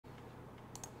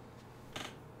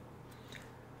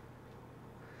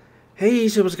Hey,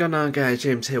 so what's going on, guys?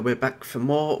 James here. We're back for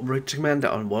more Road to Commander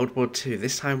on World War II.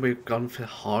 This time we've gone for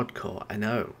hardcore. I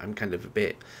know, I'm kind of a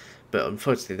bit, but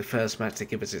unfortunately the first match they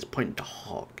give us is point to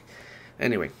hog.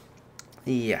 Anyway,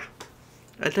 yeah.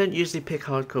 I don't usually pick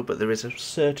hardcore, but there is a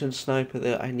certain sniper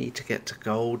that I need to get to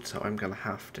gold, so I'm going to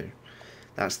have to.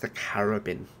 That's the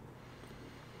Carabin.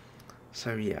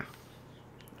 So yeah.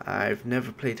 I've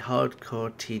never played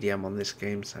hardcore TDM on this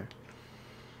game, so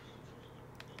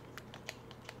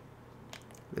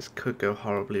this could go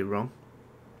horribly wrong.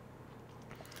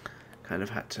 Kind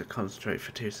of had to concentrate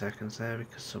for 2 seconds there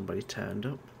because somebody turned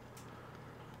up.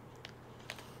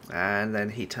 And then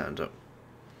he turned up.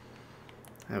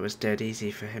 That was dead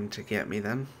easy for him to get me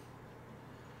then.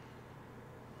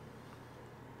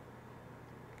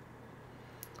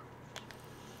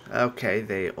 Okay,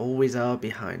 they always are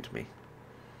behind me.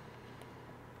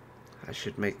 I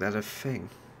should make that a thing.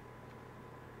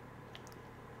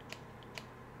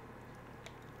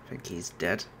 I think he's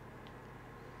dead.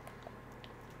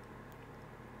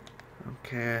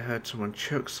 Okay, I heard someone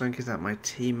chuck something. Is that my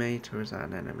teammate or is that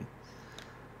an enemy?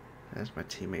 There's my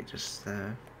teammate just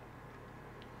there.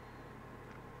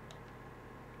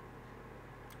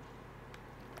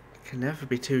 Can never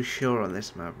be too sure on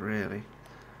this map, really.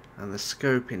 And the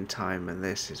scoping time in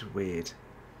this is weird.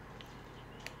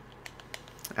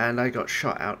 And I got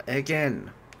shot out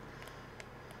again.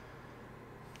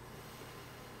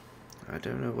 I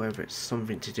don't know whether it's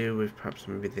something to do with perhaps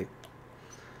maybe the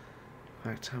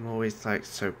fact I'm always like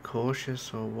so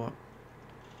cautious or what.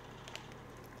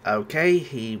 Okay,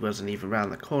 he wasn't even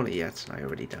round the corner yet and I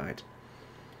already died.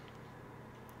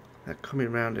 They're coming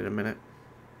round in a minute.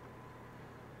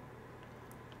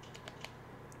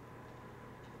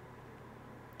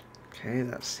 Okay,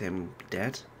 that's him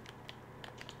dead.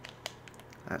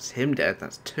 That's him dead.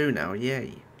 That's 2 now.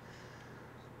 Yay.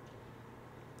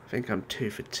 I think I'm 2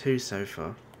 for 2 so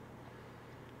far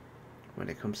when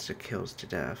it comes to kills to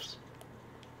deaths.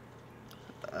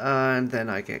 And then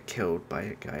I get killed by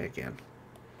a guy again.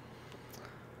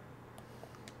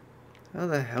 How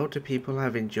the hell do people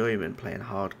have enjoyment playing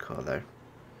hardcore though?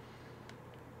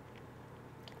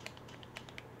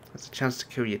 There's a chance to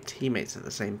kill your teammates at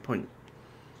the same point.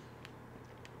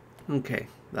 Okay,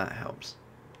 that helps.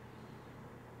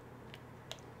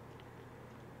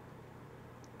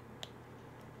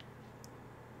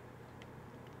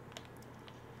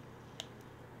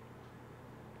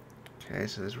 Okay,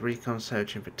 so there's recon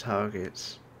searching for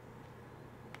targets.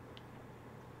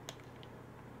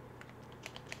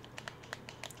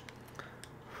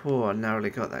 Oh, I narrowly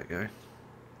got that guy.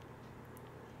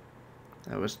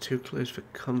 That was too close for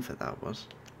comfort, that was.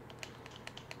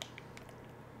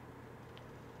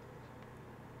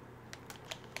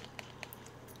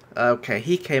 Okay,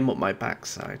 he came up my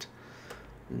backside.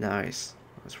 Nice.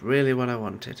 That's really what I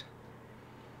wanted.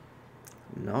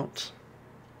 Not.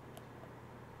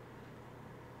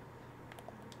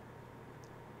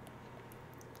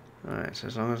 Alright, so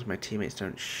as long as my teammates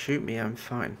don't shoot me, I'm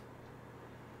fine.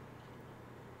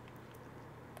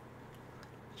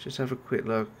 Let's just have a quick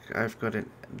look. I've got a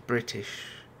British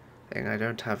thing. I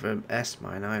don't have an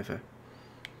S-mine either.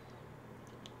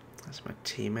 That's my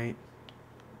teammate.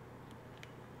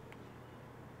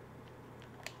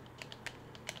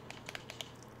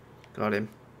 Got him.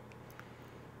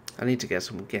 I need to get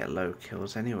some get low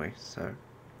kills anyway, so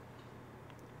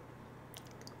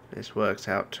this works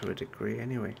out to a degree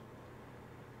anyway.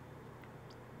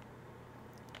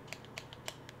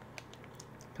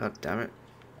 God damn it.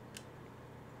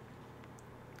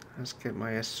 Let's get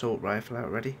my assault rifle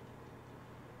out ready.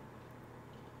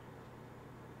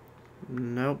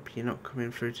 Nope, you're not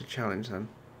coming through to challenge then.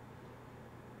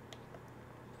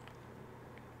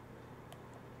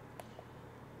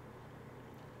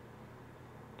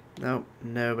 Nope,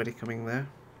 nobody coming there.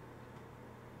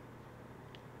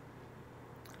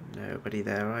 Nobody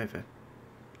there either.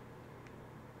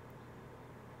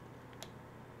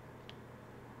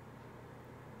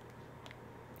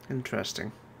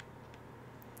 Interesting.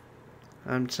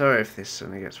 I'm sorry if this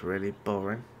suddenly gets really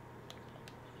boring.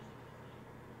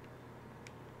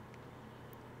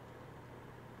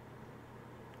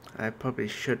 I probably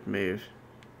should move.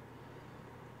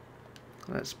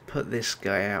 Let's put this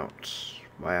guy out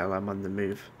while I'm on the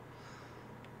move.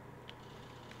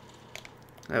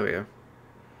 There we go.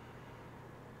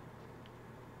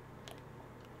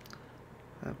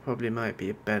 That probably might be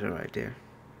a better idea.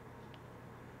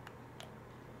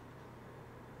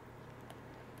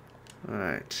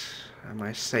 Alright, am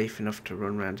I safe enough to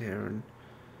run around here and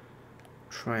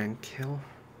try and kill?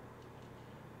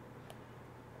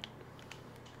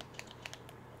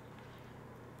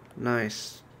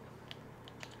 Nice.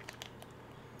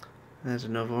 There's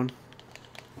another one.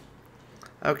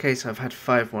 Okay, so I've had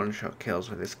 5 one-shot kills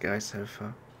with this guy so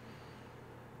far.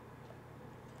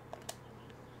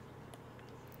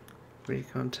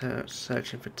 Recon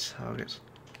searching for targets.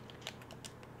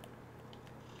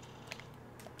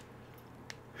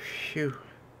 Phew.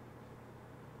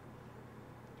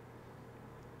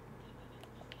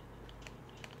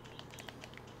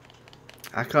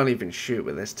 I can't even shoot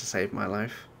with this to save my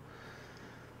life.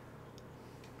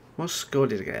 What score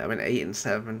did I get? I mean, 8 and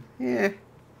 7. Yeah,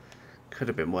 could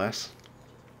have been worse.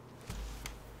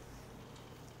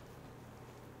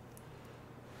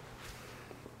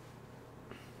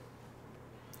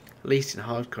 At least in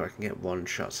hardcore I can get one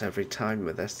shots every time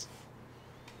with this.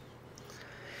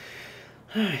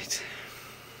 Alright.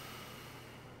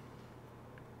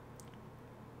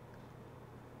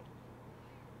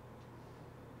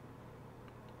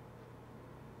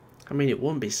 I mean, it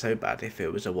wouldn't be so bad if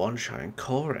it was a one-shot and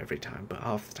core every time, but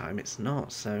half the time it's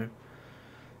not, so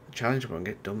the challenge won't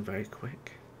get done very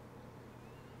quick.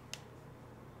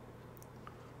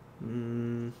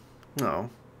 No.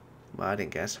 Well, I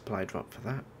didn't get a supply drop for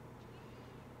that.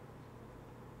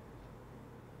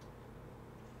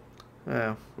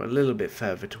 Well, we're a little bit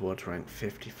further towards rank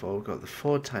 54. We've got the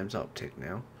 4 times optic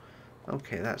now.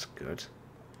 Okay, that's good.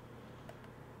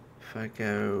 If I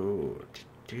go to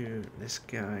do this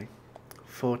guy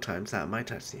 4 times, that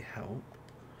might actually help.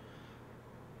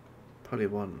 Probably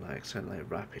want like something like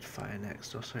rapid fire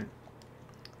next or something.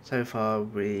 So far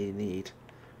we need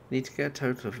to get a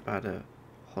total of about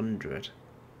 100.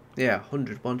 Yeah,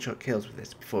 100 one-shot kills with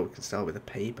this before we can start with the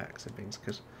paybacks and things,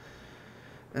 because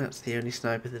that's the only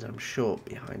sniper that I'm short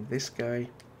behind. This guy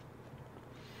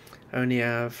only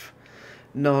have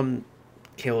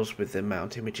non-kills with the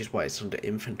mountain, which is why it's under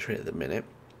infantry at the minute.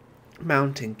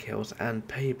 Mountain kills and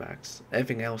paybacks.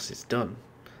 Everything else is done.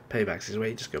 Paybacks is where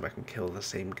you just go back and kill the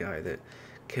same guy that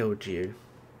killed you.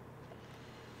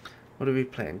 What are we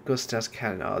playing? Gustav's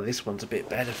cannon. Oh, this one's a bit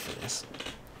better for this.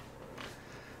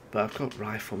 But I've got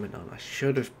rifleman on. I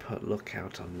should have put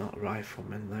lookout on, not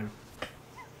rifleman though,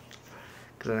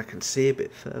 because I can see a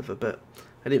bit further. But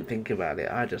I didn't think about it.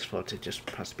 I just thought it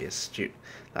just must be astute.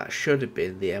 That should have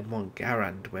been the M1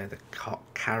 Garand where the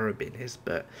carabin is.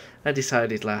 But I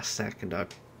decided last second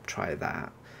I'd try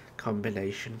that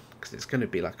combination, because it's going to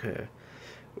be like a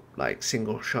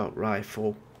single shot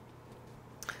rifle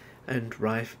and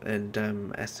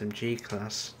SMG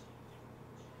class,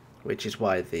 which is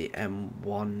why the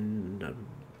M1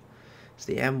 it's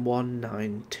the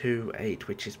M1928,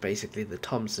 which is basically the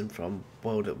Thompson from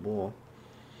World at War,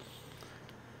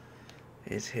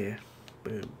 is here.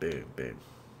 Boom, boom, boom.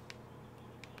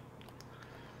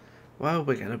 Well,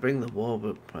 we're going to bring the war,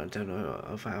 but I don't know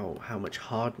of how much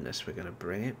hardness we're going to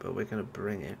bring it, but we're going to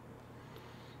bring it.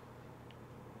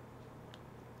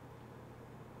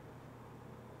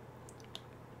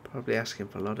 Probably asking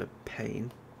for a lot of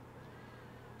pain.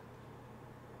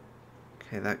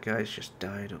 Okay, that guy's just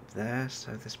died up there,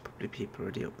 so there's probably people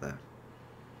already up there.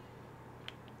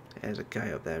 There's a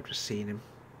guy up there, I've just seen him.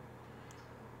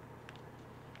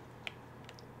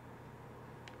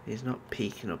 He's not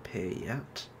peeking up here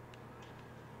yet.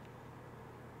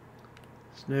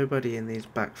 There's nobody in these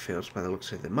backfields by the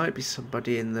looks of it. There might be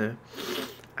somebody in the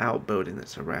outbuilding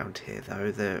that's around here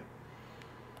though that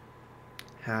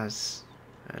has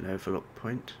an overlook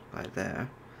point like there.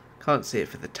 Can't see it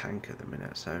for the tank at the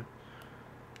minute, so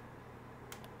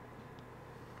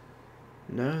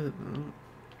no.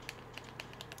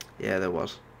 Yeah, there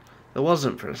was. There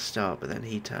wasn't for a start, but then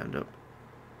he turned up.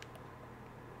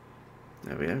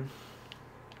 There we go.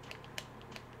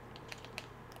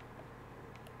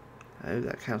 I hope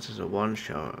that counts as a one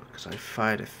shot, because I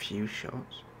fired a few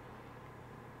shots.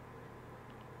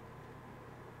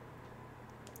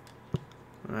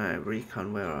 Right,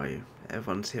 recon, where are you?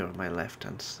 Everyone's here on my left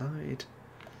hand side.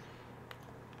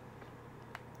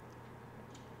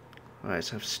 Right,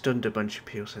 so I've stunned a bunch of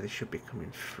people, so they should be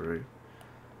coming through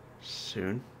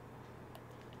soon.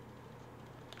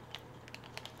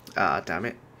 Ah, damn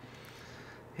it.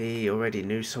 He already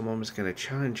knew someone was going to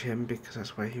challenge him, because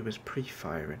that's why he was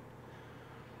pre-firing.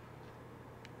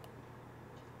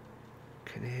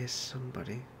 Can hear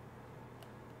somebody.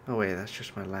 Oh wait, that's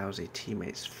just my lousy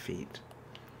teammate's feet.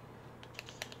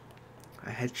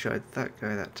 I headshotted that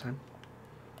guy that time.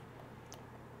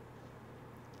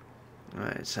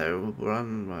 Right, so we're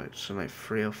on like something like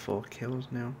 3 or 4 kills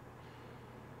now.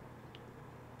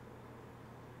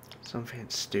 Something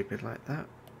stupid like that.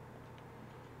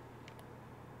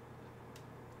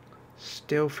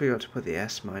 Still forgot to put the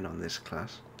S-mine on this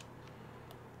class.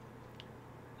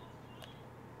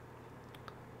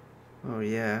 Oh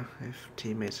yeah, if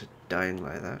teammates are dying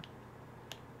like that.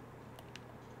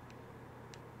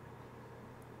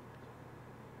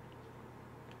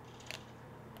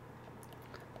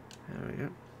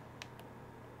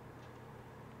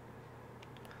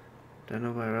 Don't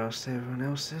know where else everyone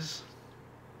else is.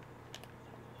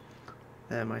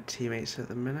 They're my teammates at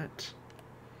the minute.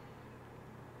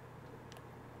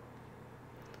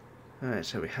 Alright,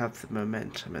 so we have the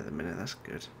momentum at the minute, that's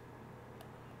good.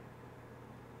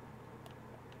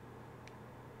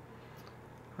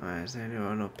 Alright, is there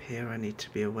anyone up here I need to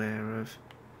be aware of?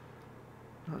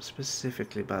 Not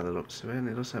specifically by the looks of it, and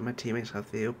it looks like my teammates have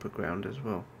the upper ground as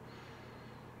well.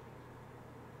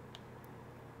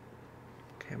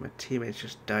 Okay, my teammates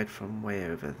just died from way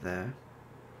over there.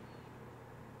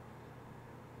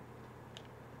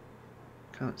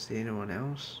 Can't see anyone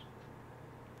else.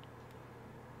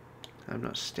 I'm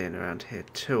not staying around here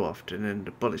too often, and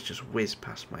the bullets just whiz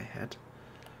past my head.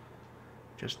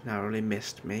 Just narrowly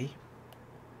missed me.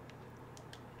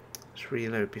 Let's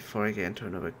reload before I get into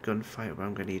another gunfight where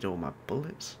I'm going to need all my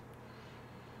bullets.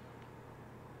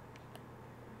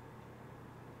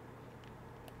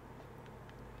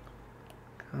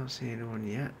 Can't see anyone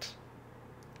yet.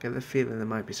 Get the feeling there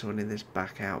might be someone in this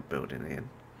back outbuilding again.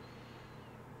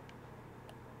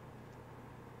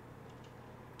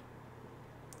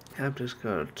 I've just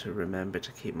got to remember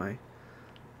to keep my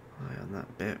eye on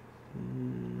that bit.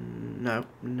 No,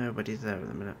 nobody's there at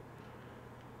the minute.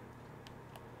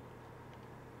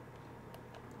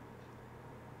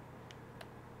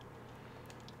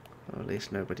 Or at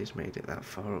least nobody's made it that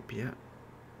far up yet.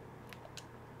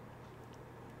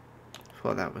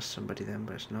 Thought that was somebody then,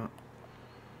 but it's not.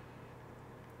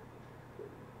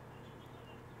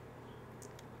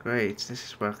 Great, this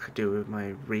is what I could do with my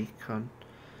recon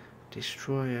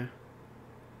destroyer,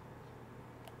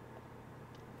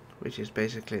 which is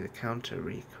basically the counter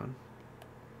recon.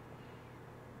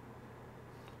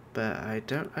 But I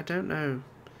don't know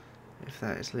if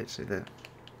that is literally the,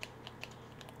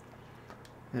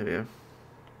 there we go,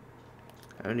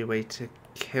 only way to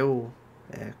kill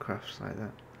aircrafts like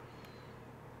that.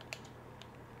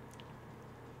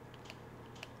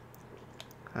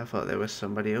 I thought there was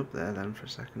somebody up there then for a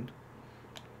second.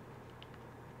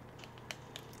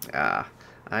 Ah,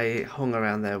 I hung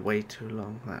around there way too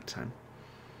long that time.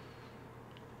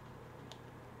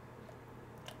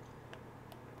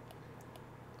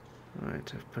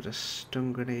 Alright, I've put a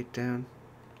stun grenade down.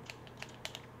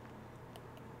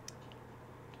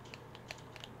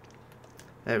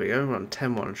 There we go, we're on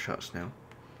 10 one-shots now.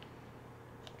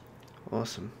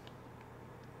 Awesome.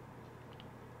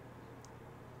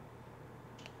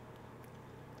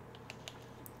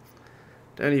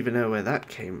 Don't even know where that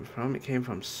came from. It came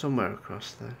from somewhere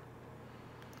across there.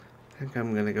 I think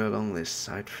I'm going to go along this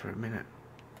side for a minute.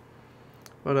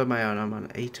 What am I on? I'm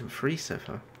on 8 and 3 so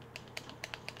far.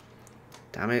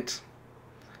 Damn it.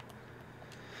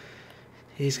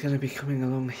 He's going to be coming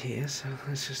along here, so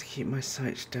let's just keep my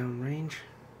sights downrange.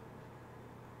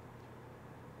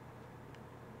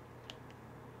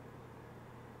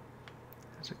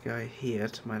 There's a guy here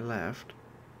to my left.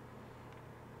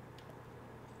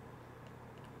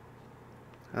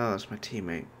 Oh, that's my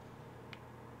teammate.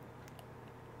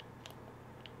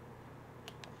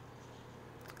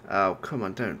 Oh, come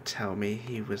on, don't tell me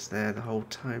he was there the whole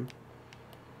time.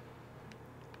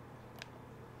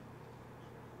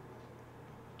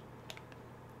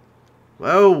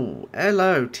 Whoa,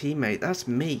 hello, teammate, that's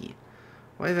me.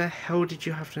 Why the hell did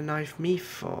you have to knife me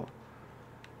for?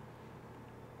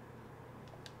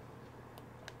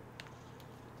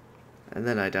 And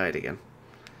then I died again.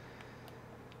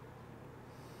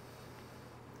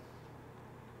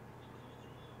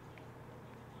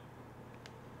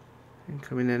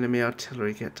 Incoming enemy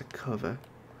artillery, get to cover.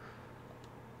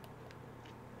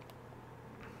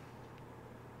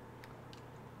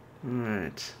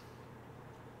 Alright.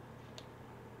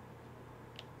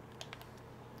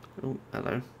 Oh,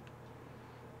 hello.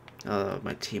 Oh,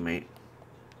 my teammate.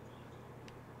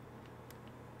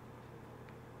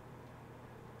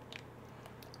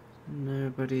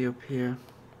 Nobody up here.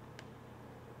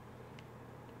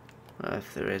 Well,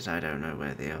 if there is, I don't know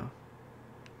where they are.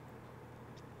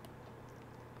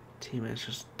 Teammates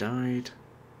just died.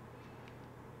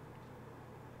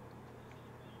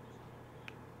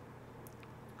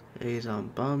 He's on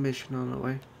bomb mission on the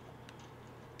way.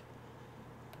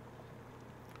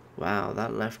 Wow,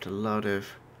 that left a lot of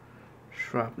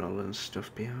shrapnel and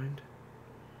stuff behind.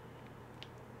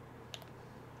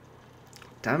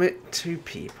 Damn it, 2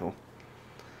 people.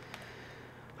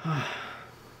 Can't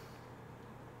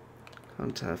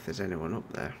tell if there's anyone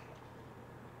up there.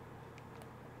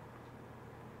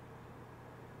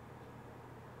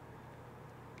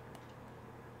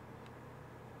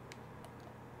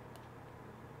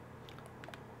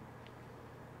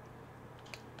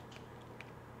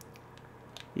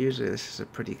 Usually this is a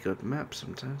pretty good map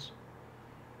sometimes.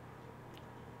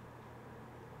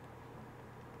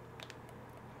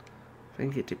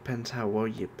 think it depends how well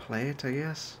you play it, I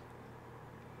guess.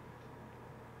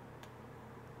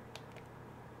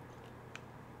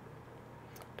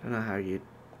 Don't know how you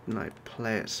like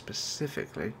play it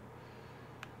specifically.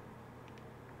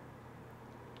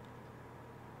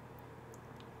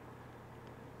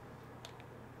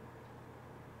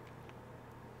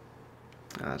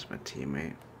 Oh, that's my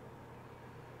teammate.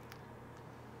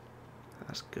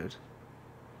 That's good.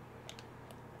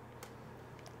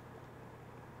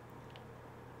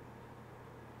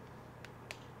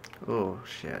 Oh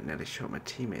shit, I nearly shot my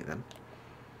teammate then.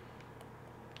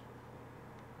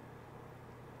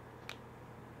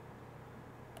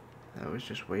 That was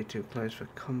just way too close for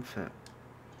comfort.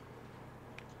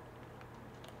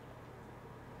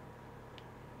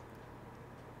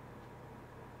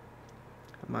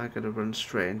 Am I going to run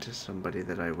straight into somebody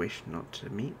that I wish not to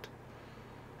meet?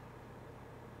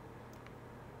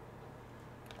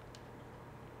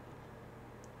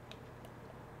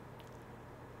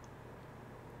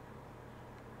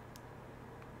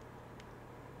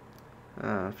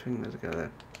 Ah, I think there's a guy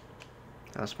there.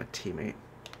 That's my teammate.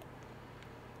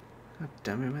 God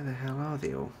damn it, where the hell are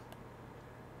they all?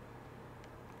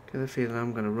 Get the feeling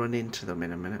I'm going to run into them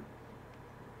in a minute.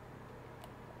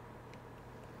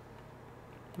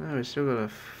 No, we've still got a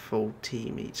full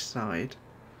team each side.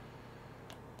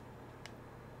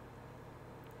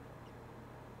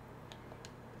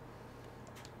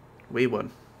 We won.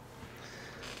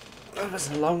 That was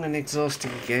a long and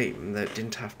exhausting game that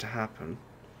didn't have to happen.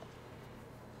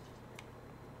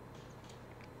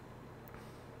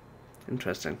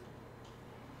 Interesting.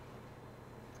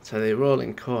 So they roll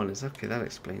in corners. Okay, that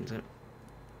explains it.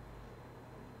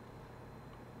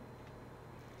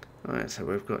 Alright, so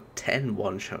we've got 10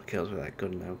 one-shot kills with that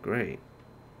gun now. Great.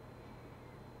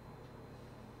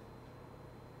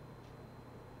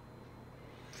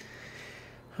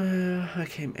 I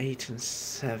came 8 and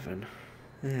 7.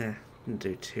 Yeah, didn't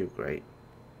do too great.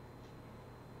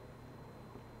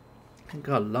 I've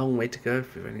got a long way to go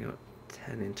if we've only got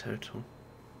 10 in total.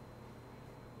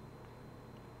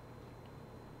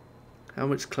 How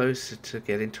much closer to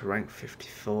getting to rank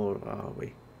 54 are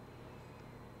we?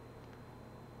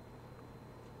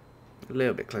 A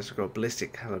little bit closer. We've got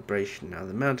ballistic calibration now.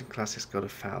 The mountain class has got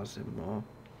 1,000 more.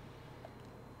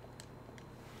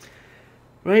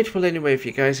 Right, well anyway, if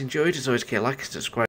you guys enjoyed, as always, get a like and subscribe.